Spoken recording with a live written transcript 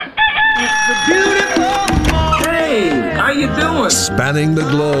Hey, how you doing? Spanning the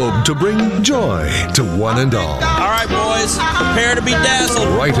globe to bring joy to one and all. All right, boys, prepare to be dazzled.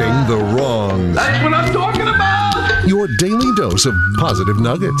 Righting the wrongs. That's what I'm talking about! Your daily dose of positive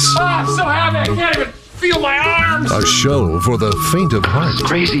nuggets. Oh, I'm so happy I can't even feel my arms! A show for the faint of heart.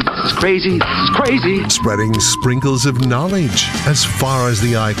 Crazy, it's crazy, it's crazy. Spreading sprinkles of knowledge as far as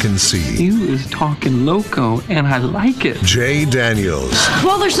the eye can see. You is talking loco, and I like it. Jay Daniels.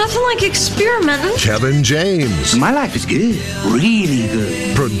 Well, there's nothing like experimenting. Kevin James. My life is good. Really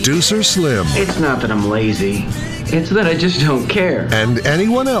good. Producer Slim. It's not that I'm lazy. It's that I just don't care. And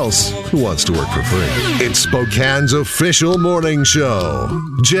anyone else who wants to work for free. It's Spokane's official morning show.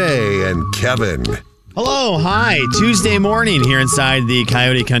 Jay and Kevin. Hello, hi. Tuesday morning here inside the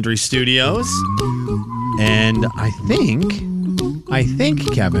Coyote Country Studios. And I think,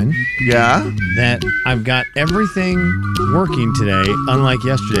 Kevin. Yeah? That I've got everything working today, unlike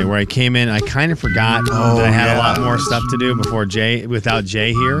yesterday where I came in, I kind of forgot that I had a lot more stuff to do without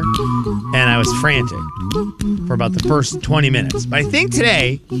Jay here. And I was frantic for about the first 20 minutes. But I think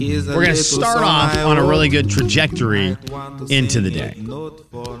today we're going to start off on a really good trajectory into the day.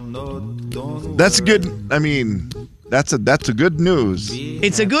 That's good. I mean, that's a good news.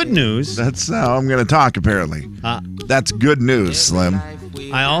 It's a good news. That's how I'm going to talk, apparently. That's good news, Slim.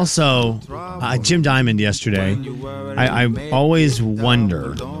 I also, Jim Diamond yesterday, I always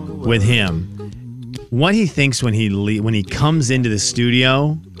wonder with him what he thinks when he comes into the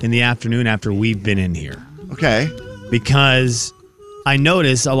studio in the afternoon after we've been in here. Okay. Because I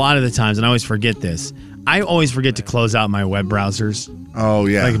notice a lot of the times, and I always forget this, I always forget to close out my web browsers. Oh,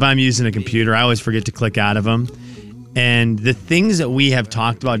 yeah. Like if I'm using a computer, I always forget to click out of them. And the things that we have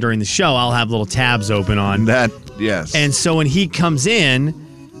talked about during the show, I'll have little tabs open on. That, yes. And so when he comes in,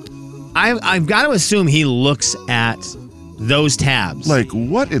 I've got to assume he looks at those tabs. Like,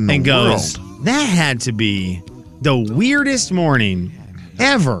 what in the and goes, world? That had to be the weirdest morning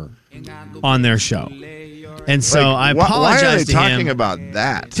ever on their show. And so I apologize why are they to talking him. about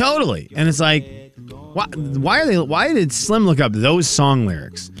that? Totally. And it's like, why did Slim look up those song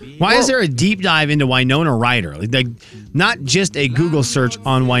lyrics? Why is there a deep dive into Winona Ryder? Like not just a Google search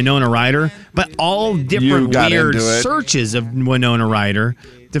on Winona Ryder, but all different weird searches of Winona Ryder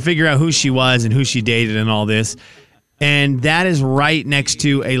to figure out who she was and who she dated and all this. And that is right next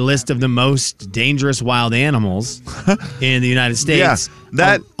to a list of the most dangerous wild animals in the United States.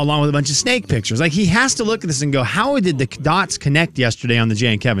 Yeah, along with a bunch of snake pictures. Like he has to look at this and go, how did the dots connect yesterday on the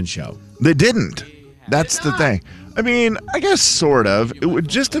Jay and Kevin show? They didn't. That's the thing. I mean, I guess sort of. It was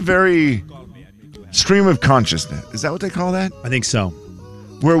just a very stream of consciousness. Is that what they call that? I think so.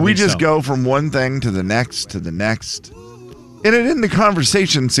 Where we just go from one thing to the next to the next. And it in the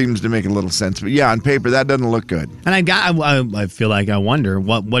conversation seems to make a little sense. But yeah, on paper, that doesn't look good. And I feel like I wonder,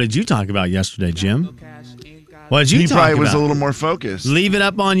 what did you talk about yesterday, Jim? What did you talk about? He probably was a little more focused. Leave it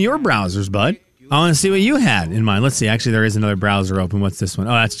up on your browsers, bud. I want to see what you had in mind. Let's see. Actually, there is another browser open. What's this one?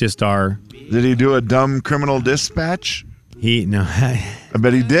 Oh, that's just our... Did he do a dumb criminal dispatch? No. I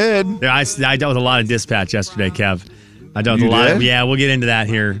bet he did. Yeah, I dealt with a lot of dispatch yesterday, Kev. I dealt with a lot. Yeah, we'll get into that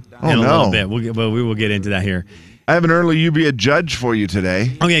here in a little bit. We will get into that here. I have an early You Be a Judge for you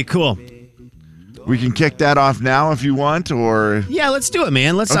today. Okay, cool. We can kick that off now if you want, or... Yeah, let's do it,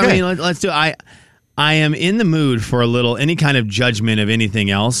 man. Let's do it. I am in the mood for any kind of judgment of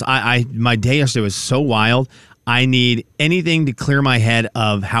anything else. My day yesterday was so wild. I need anything to clear my head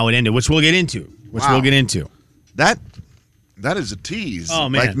of how it ended, which we'll get into. That is a tease. Oh,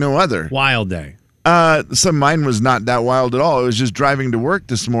 man. Like no other. Wild day. Mine was not that wild at all. I was just driving to work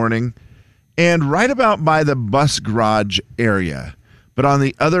this morning, and right about by the bus garage area, but on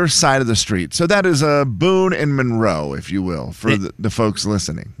the other side of the street. So that is Boone and Monroe, if you will, for the folks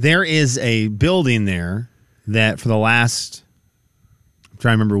listening. There is a building there that for the last... I'm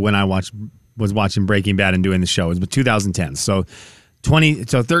trying to remember when I was watching Breaking Bad and doing the show. It was 2010. So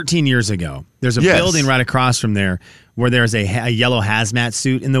 13 years ago. There's a building right across from there where there's a yellow hazmat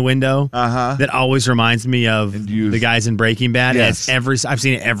suit in the window that always reminds me of the guys in Breaking Bad. Yes. I've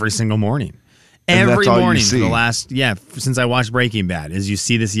seen it every single morning. Every morning for the last, since I watched Breaking Bad, is you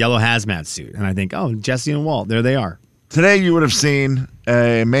see this yellow hazmat suit. And I think, oh, Jesse and Walt, there they are. Today you would have seen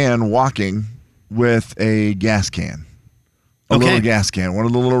a man walking with a gas can. A little gas can, one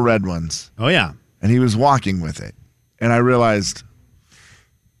of the little red ones. Oh, yeah. And he was walking with it. And I realized,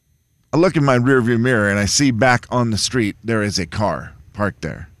 I look in my rearview mirror and I see back on the street, there is a car parked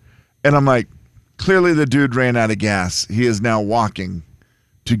there. And I'm like, clearly the dude ran out of gas. He is now walking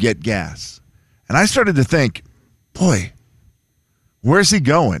to get gas. And I started to think, boy, where's he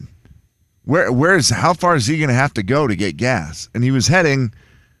going? How far is he going to have to go to get gas? And he was heading,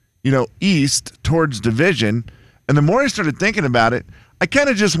 east towards Division. And the more I started thinking about it, I kind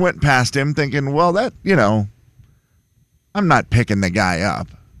of just went past him thinking, well, that, I'm not picking the guy up.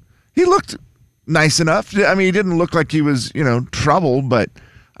 He looked nice enough. I mean, he didn't look like he was, trouble, but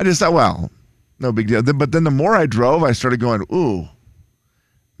I just thought, well, no big deal. But then the more I drove, I started going, ooh,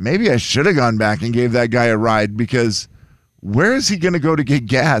 maybe I should have gone back and gave that guy a ride, because where is he going to go to get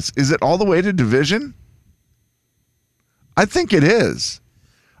gas? Is it all the way to Division? I think it is.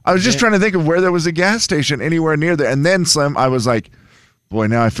 I was just trying to think of where there was a gas station anywhere near there. And then, Slim, I was like, boy,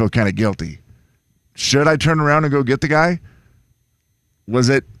 now I feel kind of guilty. Should I turn around and go get the guy? Was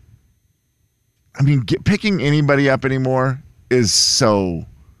it? I mean, picking anybody up anymore is so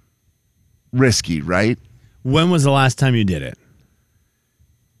risky, right? When was the last time you did it?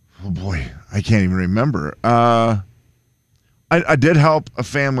 Oh, boy, I can't even remember. I did help a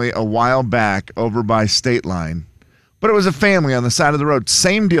family a while back over by State Line, but it was a family on the side of the road.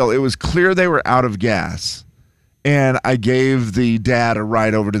 Same deal. It was clear they were out of gas, and I gave the dad a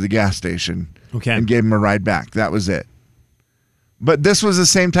ride over to the gas station and gave him a ride back. That was it. But this was the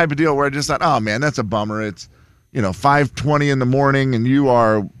same type of deal where I just thought, oh, man, that's a bummer. It's, 5:20 in the morning, and you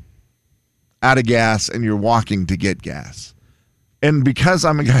are out of gas, and you're walking to get gas. And because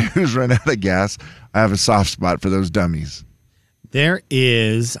I'm a guy who's run out of gas, I have a soft spot for those dummies. I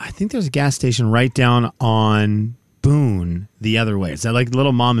think there's a gas station right down on Boone the other way. Is that like the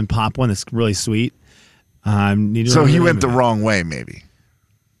little mom and pop one that's really sweet? So he went the wrong way, maybe.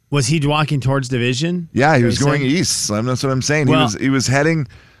 Was he walking towards Division? Yeah, he was going east, Slim. That's what I'm saying. Well, he was heading.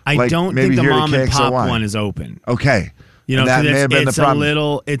 I don't think the mom and pop one is open. Okay, that may have been the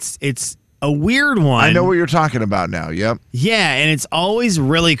problem. It's a weird one. I know what you're talking about now. Yep. Yeah, and it's always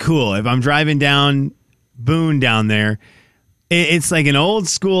really cool if I'm driving down Boone down there. It's like an old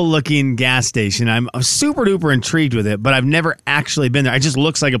school looking gas station. I'm super duper intrigued with it, but I've never actually been there. It just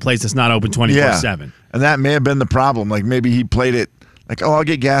looks like a place that's not open 24/7. And that may have been the problem. Like maybe he played it like, oh, I'll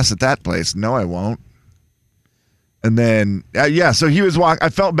get gas at that place. No, I won't. And then, so he was walking. I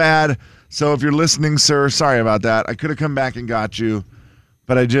felt bad. So if you're listening, sir, sorry about that. I could have come back and got you,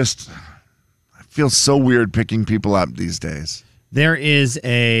 but I feel so weird picking people up these days. There is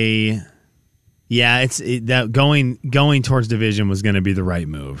that going towards Division was going to be the right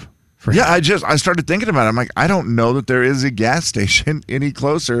move. I started thinking about it. I'm like, I don't know that there is a gas station any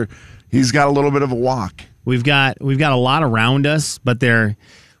closer. He's got a little bit of a walk. We've got a lot around us, but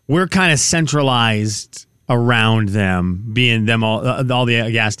we're kind of centralized around them, being them all the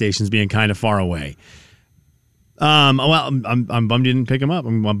gas stations being kind of far away. I'm bummed you didn't pick him up.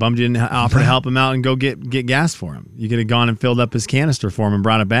 I'm bummed you didn't offer to help him out and go get gas for him. You could have gone and filled up his canister for him and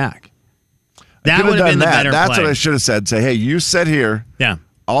brought it back. That would have been the better play. That's what I should have said. Say, hey, you sit here. Yeah.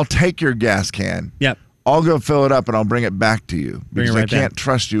 I'll take your gas can. Yep. I'll go fill it up and I'll bring it back to you because I can't back.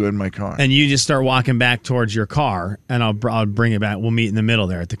 trust you in my car. And you just start walking back towards your car, and I'll bring it back. We'll meet in the middle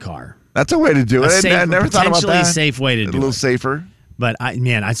there at the car. That's a way to do it. I never thought about that. Potentially safe way to do it. A little safer. But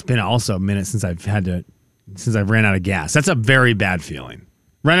it's been also a minute since I've ran out of gas. That's a very bad feeling.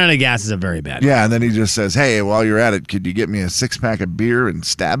 Running out of gas is a very bad feeling. And then he just says, hey, while you're at it, could you get me a 6-pack of beer and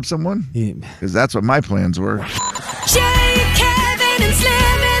stab someone? Because that's what my plans were. Jay, Kevin, and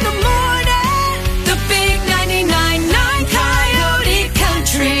Slim in the morning. The big 99.9 Coyote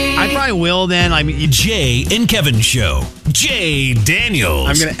Country. I probably will then. Jay and Kevin Show. Jay Daniels.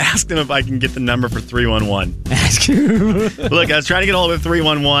 I'm going to ask them if I can get the number for 311. Look, I was trying to get a hold of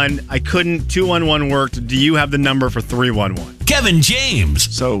 311. I couldn't. 211 worked. Do you have the number for 311? Kevin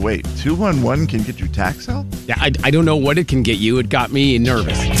James. So wait, 211 can get you tax help? Yeah, I don't know what it can get you. It got me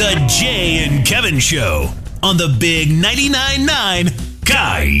nervous. The Jay and Kevin Show on the big 99.9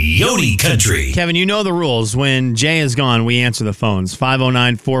 Coyote Country. Kevin, you know the rules. When Jay is gone, we answer the phones.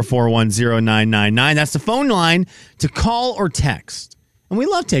 509-441-0999. That's the phone line to call or text. And we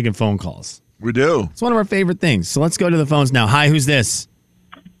love taking phone calls. We do. It's one of our favorite things. So let's go to the phones now. Hi, who's this?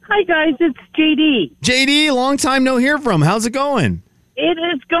 Hi, guys. It's JD. JD, long time no hear from. How's it going? It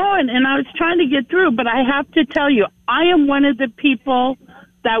is going, and I was trying to get through, but I have to tell you, I am one of the people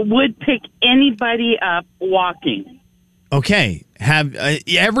that would pick anybody up walking. Okay. Have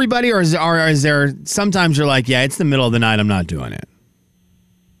everybody, or is there sometimes you're like, yeah, it's the middle of the night, I'm not doing it?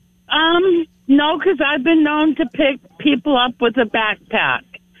 No, because I've been known to pick people up with a backpack.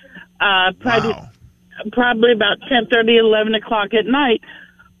 Probably about 10:30, 11 o'clock at night.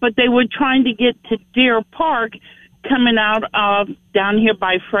 But they were trying to get to Deer Park coming out of down here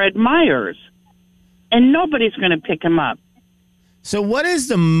by Fred Meyer's. And nobody's going to pick him up. So what is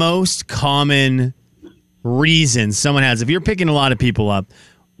the most common reason someone has? If you're picking a lot of people up,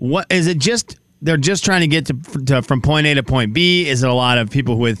 what is it? Just they're just trying to get to from point A to point B? Is it a lot of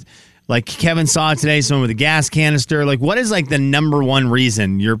people with, like Kevin saw today, someone with a gas canister? Like, what is like the number one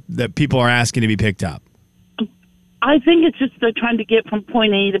reason that people are asking to be picked up? I think it's just they're trying to get from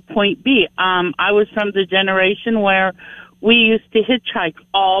point A to point B. I was from the generation where we used to hitchhike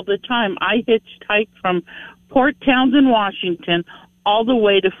all the time. I hitchhiked from Port Townsend, Washington, all the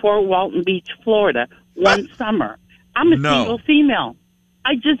way to Fort Walton Beach, Florida, one summer. I'm a single female.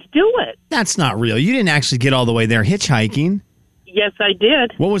 I just do it. That's not real. You didn't actually get all the way there hitchhiking. Yes, I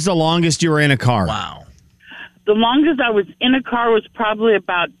did. What was the longest you were in a car? Wow. The longest I was in a car was probably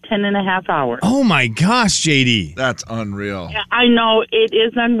about 10 and a half hours. Oh, my gosh, JD. That's unreal. Yeah, I know. It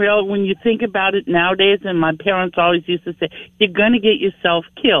is unreal when you think about it nowadays, and my parents always used to say, you're going to get yourself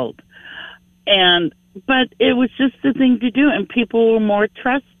killed. But it was just the thing to do, and people were more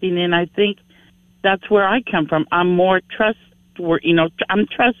trusting, and I think that's where I come from. I'm more trustworthy. I'm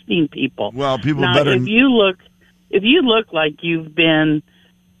trusting people. Well, people now, better... If you look like you've been...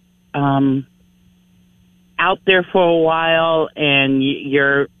 out there for a while and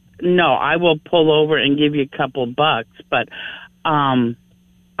I will pull over and give you a couple bucks, but I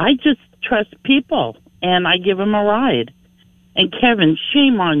just trust people and I give them a ride. And Kevin,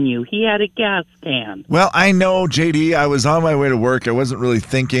 shame on you. He had a gas can. Well, I know, JD, I was on my way to work. I wasn't really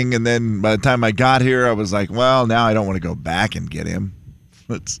thinking, and then by the time I got here, I was like, well, now I don't want to go back and get him.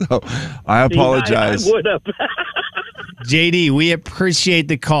 So I apologize. I would have. JD, we appreciate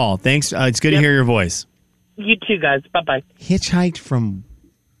the call. Thanks. It's good to hear your voice. You too, guys. Bye-bye. Hitchhiked from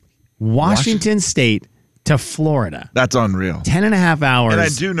Washington State to Florida. That's unreal. 10 and a half hours. And I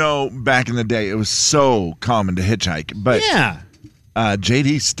do know back in the day it was so common to hitchhike. But yeah,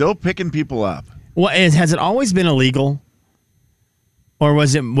 JD's still picking people up. Well, has it always been illegal? Or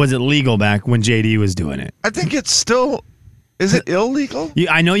was it legal back when JD was doing it? I think it's still... Is it illegal?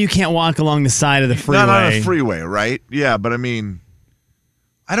 I know you can't walk along the side of the freeway. Not on a freeway, right? Yeah, but I mean...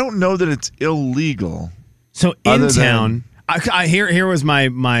 I don't know that it's illegal. So in town, here was my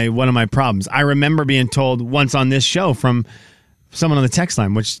one of my problems. I remember being told once on this show from someone on the text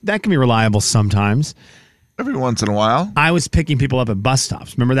line, which that can be reliable sometimes. Every once in a while. I was picking people up at bus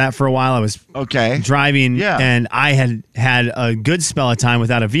stops. Remember that for a while? I was driving, and I had a good spell of time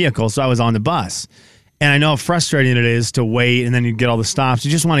without a vehicle, so I was on the bus. And I know how frustrating it is to wait, and then you get all the stops. You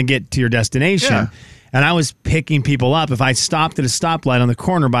just want to get to your destination. Yeah. And I was picking people up. If I stopped at a stoplight on the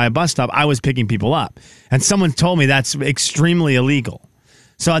corner by a bus stop, I was picking people up. And someone told me that's extremely illegal.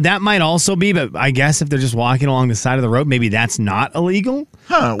 So that might also be, but I guess if they're just walking along the side of the road, maybe that's not illegal.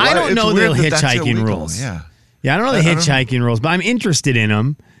 Huh, well, I don't know the hitchhiking rules. Yeah, I don't know the hitchhiking rules, but I'm interested in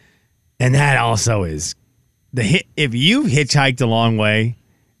them. And that also is if you've hitchhiked a long way,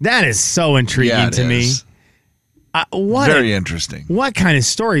 that is so intriguing to me. Very interesting. What kind of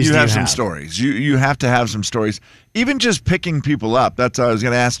stories do you have? You have some stories. You have to have some stories. Even just picking people up. That's what I was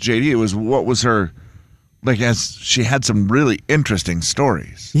going to ask JD. What was her, as she had some really interesting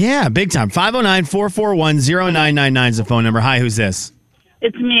stories. Yeah, big time. 509-441-0999 is the phone number. Hi, who's this?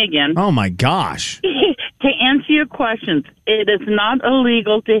 It's me again. Oh, my gosh. To answer your questions, it is not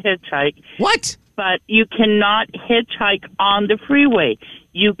illegal to hitchhike. What? But you cannot hitchhike on the freeway.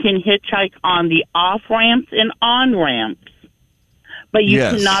 You can hitchhike on the off-ramps and on-ramps. But you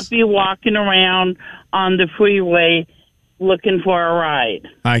cannot be walking around on the freeway looking for a ride.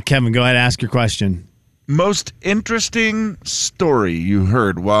 All right, Kevin, go ahead and ask your question. Most interesting story you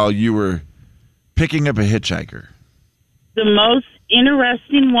heard while you were picking up a hitchhiker? The most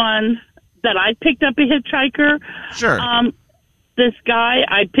interesting one that I picked up a hitchhiker. Sure. This guy,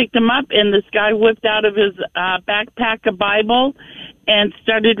 I picked him up, and this guy whipped out of his backpack a Bible and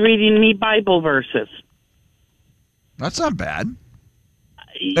started reading me Bible verses. That's not bad.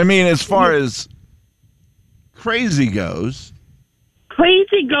 I mean, as far as crazy goes.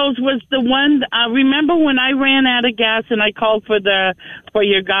 Crazy Goes was the one. Remember when I ran out of gas and I called for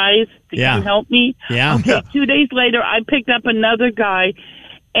your guys to come help me? Yeah. Okay. 2 days later, I picked up another guy,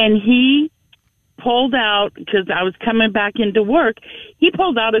 and he pulled out, because I was coming back into work, he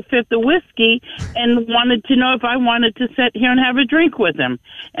pulled out a fifth of whiskey and wanted to know if I wanted to sit here and have a drink with him.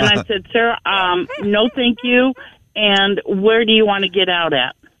 And I said, sir, no thank you, and where do you want to get out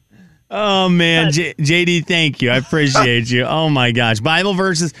at? Oh, man, JD, thank you. I appreciate you. Oh, my gosh. Bible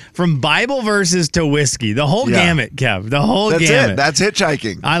verses, from Bible verses to whiskey. The whole gamut, Kev. The whole gamut. That's it. That's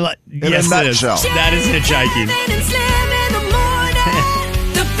hitchhiking. Yes, in a nutshell. That is hitchhiking.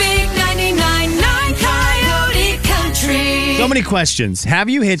 So many questions. Have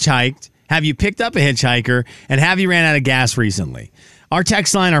you hitchhiked? Have you picked up a hitchhiker? And have you ran out of gas recently? Our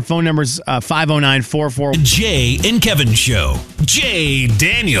text line, our phone number's 509-44. Jay and Kevin Show. Jay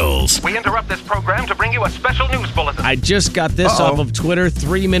Daniels. We interrupt this program to bring you a special news bulletin. I just got this off of Twitter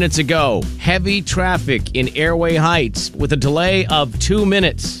 3 minutes ago. Heavy traffic in Airway Heights with a delay of 2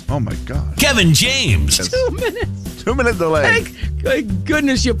 minutes. Oh, my God. Kevin James. 2 minutes. 2 minute delay. Thank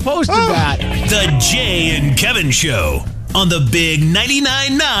goodness you posted that. The Jay and Kevin Show on the Big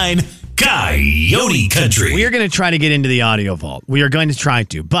 99.9 Coyote Country. We are going to try to get into the audio vault. We are going to try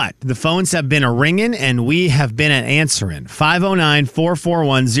to, but the phones have been a-ringing, and we have been at answering.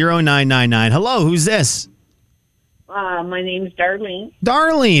 509-441-0999. Hello, who's this? My name's Darlene.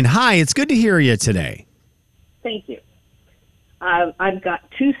 Darlene, hi. It's good to hear you today. Thank you. I've got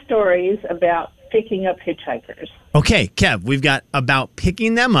 2 stories about picking up hitchhikers. Okay, Kev, we've got about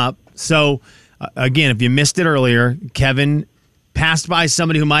picking them up. So, again, if you missed it earlier, Kevin passed by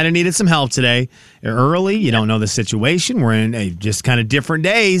somebody who might have needed some help today. Early, you don't know the situation. We're in just kind of different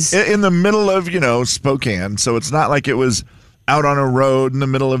days. In the middle of, Spokane, so it's not like it was out on a road in the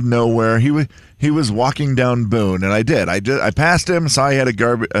middle of nowhere. He was walking down Boone, and I passed him, saw he had a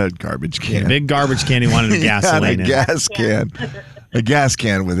garbage can. A big garbage can he wanted a gasoline in. Gas can. A gas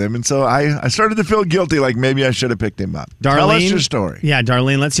can with him. And so I started to feel guilty, like maybe I should have picked him up. Darlene, tell us your story. Yeah,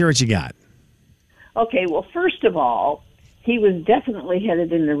 Darlene, let's hear what you got. Okay, well, first of all, he was definitely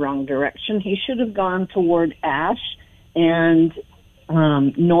headed in the wrong direction. He should have gone toward Ash and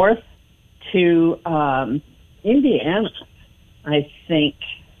north to Indiana, I think.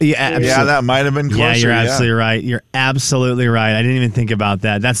 Yeah, that might have been closer. Yeah, you're absolutely right. You're absolutely right. I didn't even think about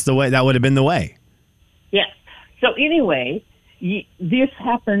that. That's the way. That would have been the way. Yes. So anyway, this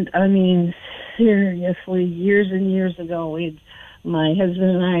happened, seriously, years and years ago. My husband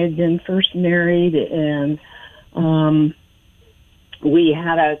and I had been first married, and we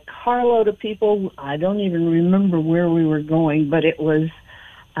had a carload of people. I don't even remember where we were going, but it was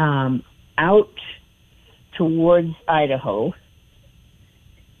out towards Idaho.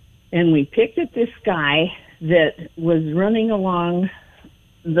 And we picked up this guy that was running along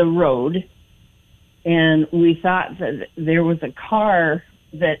the road, and we thought that there was a car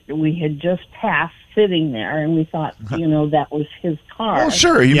that we had just passed sitting there, and we thought, that was his car. Well,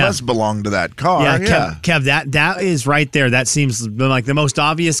 sure, he must belong to that car. Yeah, Kev, that is right there. That seems like the most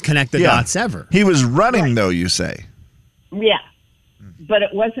obvious connect the dots ever. He was running, though, you say? Yeah, but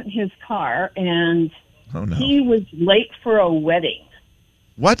it wasn't his car, and he was late for a wedding.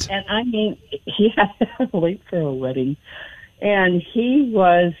 What? And he was late for a wedding, and he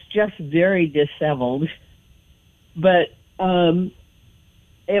was just very disheveled. But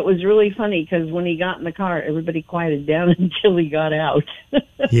it was really funny because when he got in the car, everybody quieted down until he got out.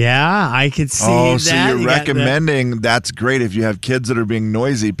 Yeah, I could see that. Oh, so you're recommending that's great if you have kids that are being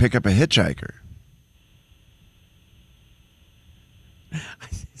noisy, pick up a hitchhiker.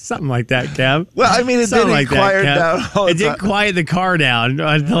 Something like that, Kev. Well, it didn't quiet down. It did quiet the car down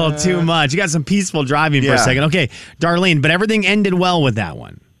a little too much. You got some peaceful driving for a second. Okay, Darlene, but everything ended well with that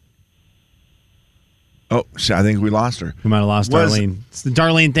one. Oh, I think we lost her. We might have lost Darlene.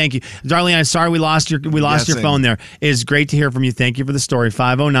 Darlene, thank you. Darlene, I'm sorry we lost your phone there. It is great to hear from you. Thank you for the story.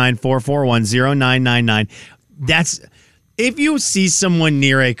 509-441-0999. That's if you see someone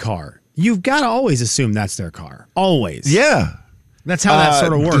near a car, you've got to always assume that's their car. Always. Yeah. That's how that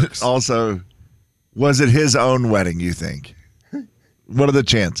sort of works. Also, was it his own wedding, you think? What are the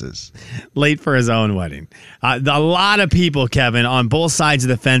chances? Late for his own wedding. A lot of people, Kevin, on both sides of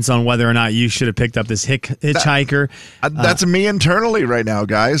the fence on whether or not you should have picked up this hitchhiker. That's me internally right now,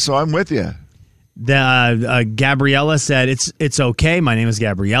 guys, so I'm with you. Gabriella said, it's okay. My name is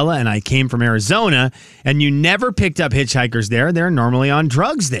Gabriella, and I came from Arizona, and you never picked up hitchhikers there. They're normally on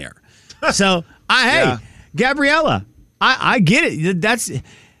drugs there. So, hey, Gabriella, I get it.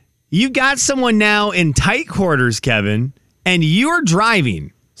 You got someone now in tight quarters, Kevin, and you're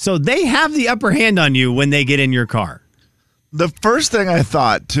driving. So they have the upper hand on you when they get in your car. The first thing I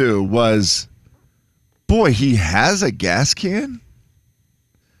thought, too, was, boy, he has a gas can?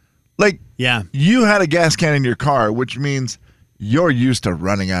 Like, you had a gas can in your car, which means you're used to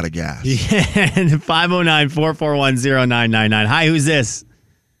running out of gas. Yeah, 509-441-0999. Hi, who's this?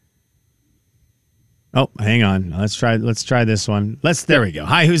 Oh, hang on. Let's try this one. There we go.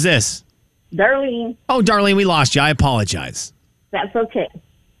 Hi, who's this? Darlene. Oh, Darlene, we lost you. I apologize. That's okay.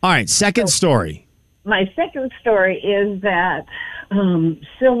 All right, second story. My second story is that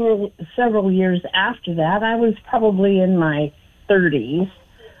several years after that, I was probably in my 30s.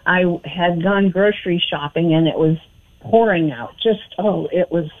 I had gone grocery shopping, and it was pouring out.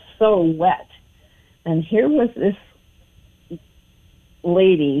 It was so wet. And here was this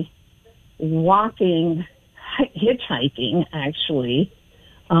lady walking hitchhiking, actually,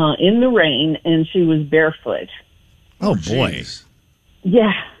 in the rain, and she was barefoot. Oh, boy.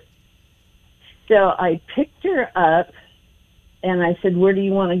 Yeah. So I picked her up, and I said, "Where do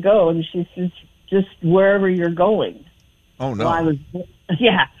you want to go?" And she says, "Just wherever you're going." Oh, no. Well,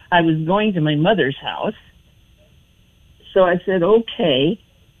 I was going to my mother's house. So I said, "Okay."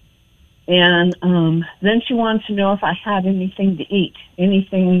 And then she wanted to know if I had anything to eat,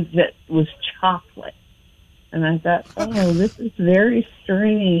 anything that was chocolate. And I thought, oh, this is very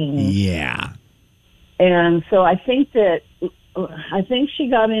strange. Yeah. And so I think she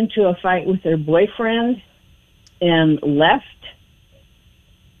got into a fight with her boyfriend and left.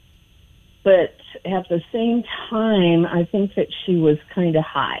 But at the same time, I think that she was kind of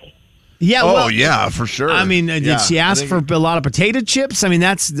high. Yeah. Oh, Well, yeah, for sure. I mean, did she ask for a lot of potato chips? I mean,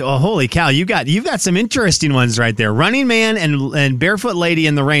 that's holy cow! You've got some interesting ones right there. Running Man and Barefoot Lady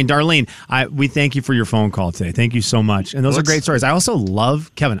in the Rain. Darlene, we thank you for your phone call today. Thank you so much. And those are great stories. I also love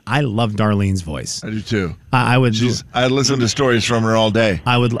Kevin. I love Darlene's voice. I do too. I would. I listen to stories from her all day.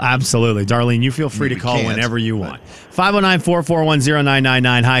 I would absolutely, Darlene. You feel free to call whenever you want.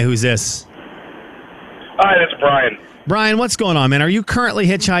 509-441-0999. Hi, who's this? Hi, this is Brian. Brian, what's going on, man? Are you currently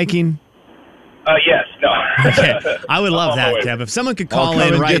hitchhiking? Yes, no. Okay. I would love that, Kev. If someone could call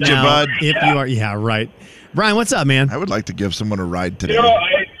in right get you, now, bud. if you are, yeah, right. Brian, what's up, man? I would like to give someone a ride today. You know,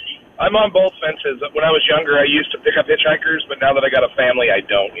 I'm on both fences. When I was younger, I used to pick up hitchhikers, but now that I got a family, I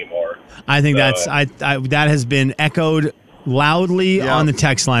don't anymore. I think that has been echoed loudly on the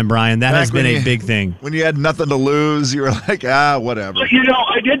text line, Brian. That has been a big thing. When you had nothing to lose, you were like, whatever. But, you know,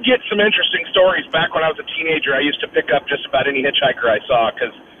 I did get some interesting stories back when I was a teenager. I used to pick up just about any hitchhiker I saw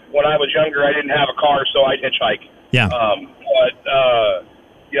because when I was younger, I didn't have a car, so I'd hitchhike. Yeah.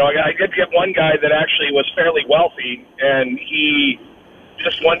 You know, I did get one guy that actually was fairly wealthy, and he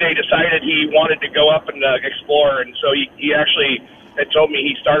just one day decided he wanted to go up and explore, and so he actually had told me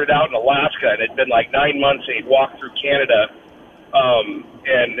he started out in Alaska, and it had been like 9 months, and he'd walked through Canada,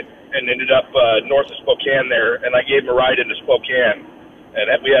 and ended up north of Spokane there, and I gave him a ride into Spokane, and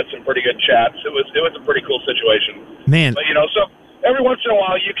we had some pretty good chats. It was a pretty cool situation. Man. But, you know, so every once in a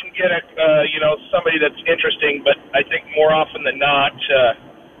while you can get somebody that's interesting, but I think more often than not,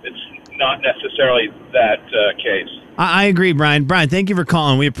 it's not necessarily that case. I agree, Brian. Brian, thank you for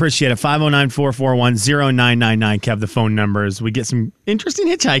calling. We appreciate it. 509-441-0999. Kev, the phone numbers. We get some interesting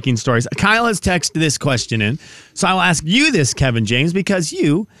hitchhiking stories. Kyle has texted this question in, so I'll ask you this, Kevin James, because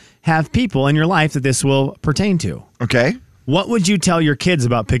you have people in your life that this will pertain to. Okay. What would you tell your kids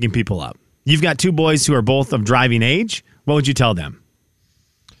about picking people up? You've got two boys who are both of driving age. What would you tell them?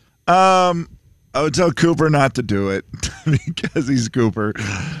 I would tell Cooper not to do it because he's Cooper.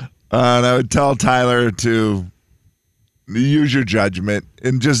 And I would tell Tyler to use your judgment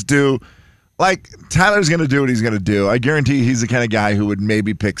and just do, like, Tyler's going to do what he's going to do. I guarantee he's the kind of guy who would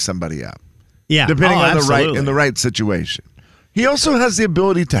maybe pick somebody up. Yeah. Depending on absolutely. in the right situation. He also has the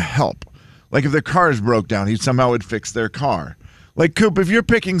ability to help. Like if their car is broke down, he somehow would fix their car. Like, Coop, if you're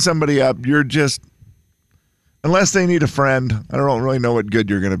picking somebody up, you're just, unless they need a friend, I don't really know what good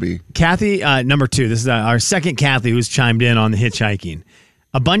you're going to be. Kathy, number 2, this is our second Kathy who's chimed in on the hitchhiking.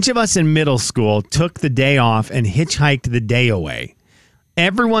 A bunch of us in middle school took the day off and hitchhiked the day away.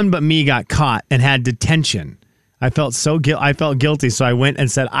 Everyone but me got caught and had detention. I felt guilty, so I went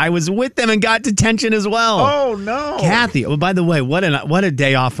and said I was with them and got detention as well. Oh, no. Kathy, oh, by the way, what a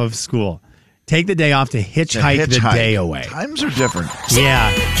day off of school. Take the day off to hitchhike the day away. Times are different.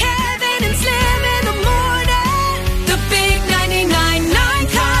 Yeah. Kevin and Slim in the morning. The big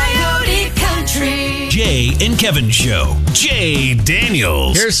 99.9 Coyote Country. Jay and Kevin Show. Jay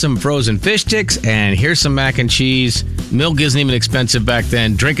Daniels. Here's some frozen fish sticks, and here's some mac and cheese. Milk isn't even expensive back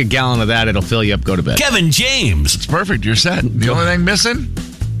then. Drink a gallon of that. It'll fill you up. Go to bed. Kevin James. It's perfect. You're set. The only thing missing?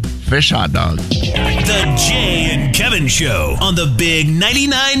 Fish hot dog. The Jay and Kevin Show on the big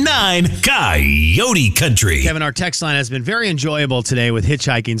 99.9 Coyote Country. Kevin, our text line has been very enjoyable today with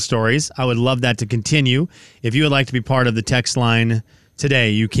hitchhiking stories. I would love that to continue. If you would like to be part of the text line today,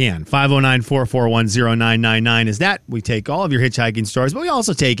 you can. 509-441-0999 is that. We take all of your hitchhiking stories, but we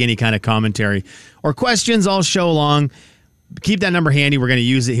also take any kind of commentary or questions all show long. Keep that number handy. We're going to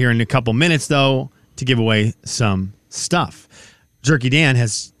use it here in a couple minutes, though, to give away some stuff. Jerky Dan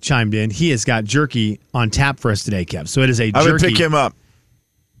has chimed in. He has got jerky on tap for us today, Kev. So it is a jerky. I would pick him up.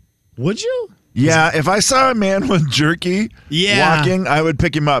 Would you? Yeah, if I saw a man with jerky walking, I would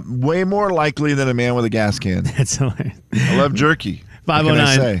pick him up. Way more likely than a man with a gas can. That's hilarious. I love jerky.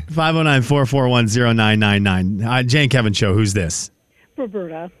 509-441-0999. Jay and Kevin Show. Who's this?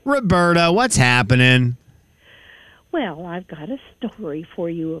 Roberta. Roberta, what's happening? Well, I've got a story for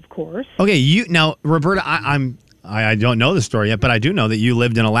you, of course. Okay, now, Roberta, I don't know the story yet, but I do know that you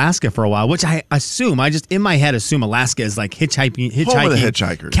lived in Alaska for a while, which I assume, I just in my head assume Alaska is like hitchhiking Home of the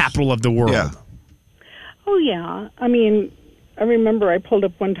hitchhikers. Capital of the world. Yeah. Oh, yeah. I mean, I remember I pulled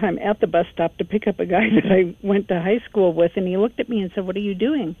up one time at the bus stop to pick up a guy that I went to high school with, and he looked at me and said, "What are you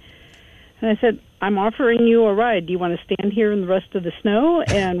doing?" And I said, "I'm offering you a ride. Do you want to stand here in the rest of the snow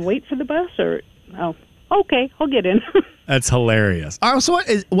and wait for the bus?" Or, "Oh, okay, I'll get in." That's hilarious. All right, so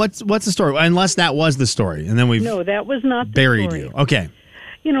what's the story? Unless that was the story, and then we've No, that was not the buried story. you. Okay.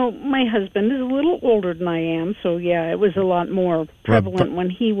 You know, my husband is a little older than I am, so yeah, it was a lot more prevalent when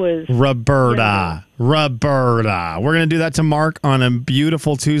he was... Roberta. Roberta. We're going to do that to Mark on a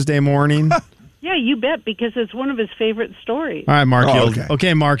beautiful Tuesday morning. Yeah, you bet, because it's one of his favorite stories. All right, Mark. Oh,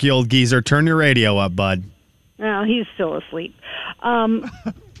 okay. Mark, you old geezer. Turn your radio up, bud. Well, he's still asleep.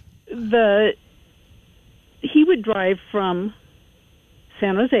 He would drive from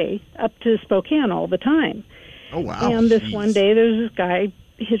San Jose up to Spokane all the time. Oh, wow. And this one day, there was this guy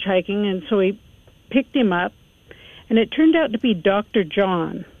hitchhiking, and so he picked him up, and it turned out to be Dr.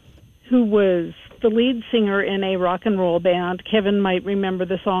 John, who was the lead singer in a rock and roll band. Kevin might remember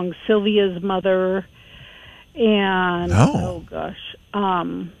the song Sylvia's Mother, and, oh gosh.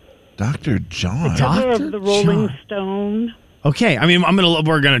 Dr. John. The cover of the Rolling Stone. Okay, I mean,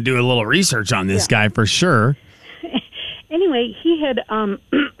 we're gonna do a little research on this guy for sure. Anyway, he had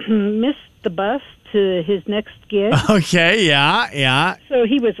missed the bus to his next gig. Okay, yeah. So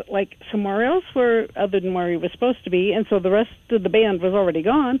he was like somewhere else other than where he was supposed to be, and so the rest of the band was already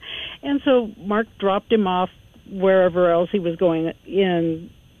gone. And so Mark dropped him off wherever else he was going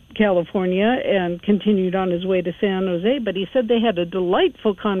in California and continued on his way to San Jose. But he said they had a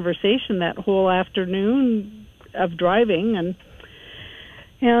delightful conversation that whole afternoon of driving,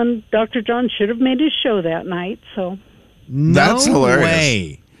 and Dr. John should have made his show that night. So That's hilarious.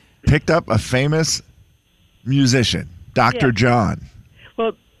 Way. Picked up a famous musician, Dr. John.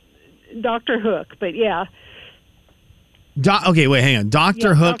 Well, Dr. Hook, but yeah. Okay, wait, hang on.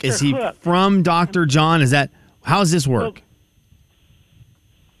 Dr. Hook, Dr. is he Hook. from Dr. John? How does this work? Well,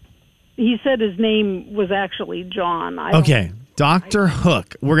 he said his name was actually John. Okay, Dr.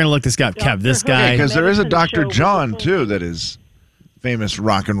 Hook. We're going to look this guy up. Kev, this guy. Because there is a Dr. show John, too, that is famous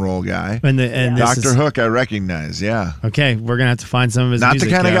rock and roll guy. And this Dr. is- Hook, I recognize, yeah. Okay, we're going to have to find some of his Not music.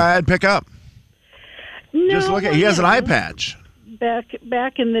 the kind of Kev. guy I'd pick up. No, Just look at, he has an eye patch.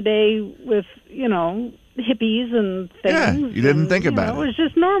 Back in the day with, hippies and things. Yeah, you didn't think about it. It was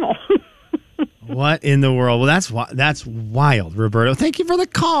just normal. What in the world? Well, that's wild, Roberto. Thank you for the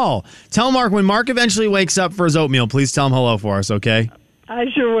call. Tell Mark, when Mark eventually wakes up for his oatmeal, please tell him hello for us, okay? I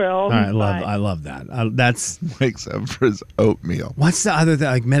sure will. All right, Bye. I love that. That's wakes up for his oatmeal. What's the other thing?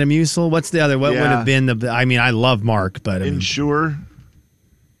 Like Metamucil? What's the other? What would have been the? I mean, I love Mark, but Ensure.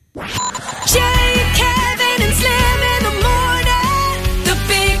 Jay, Kevin, and Slim in the morning. The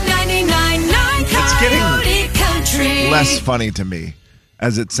big 99.9 Coyote Country. Less funny to me,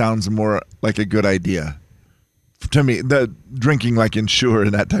 as it sounds more like a good idea. To me, the drinking like Ensure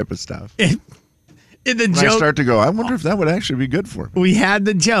and that type of stuff. In the when joke, I start to go, I wonder if that would actually be good for me. we had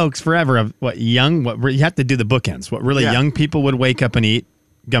the jokes forever of what you have to do the bookends. What really young people would wake up and eat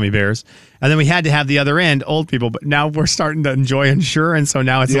gummy bears, and then we had to have the other end, old people. But now we're starting to enjoy Ensure, and so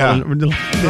now it's a little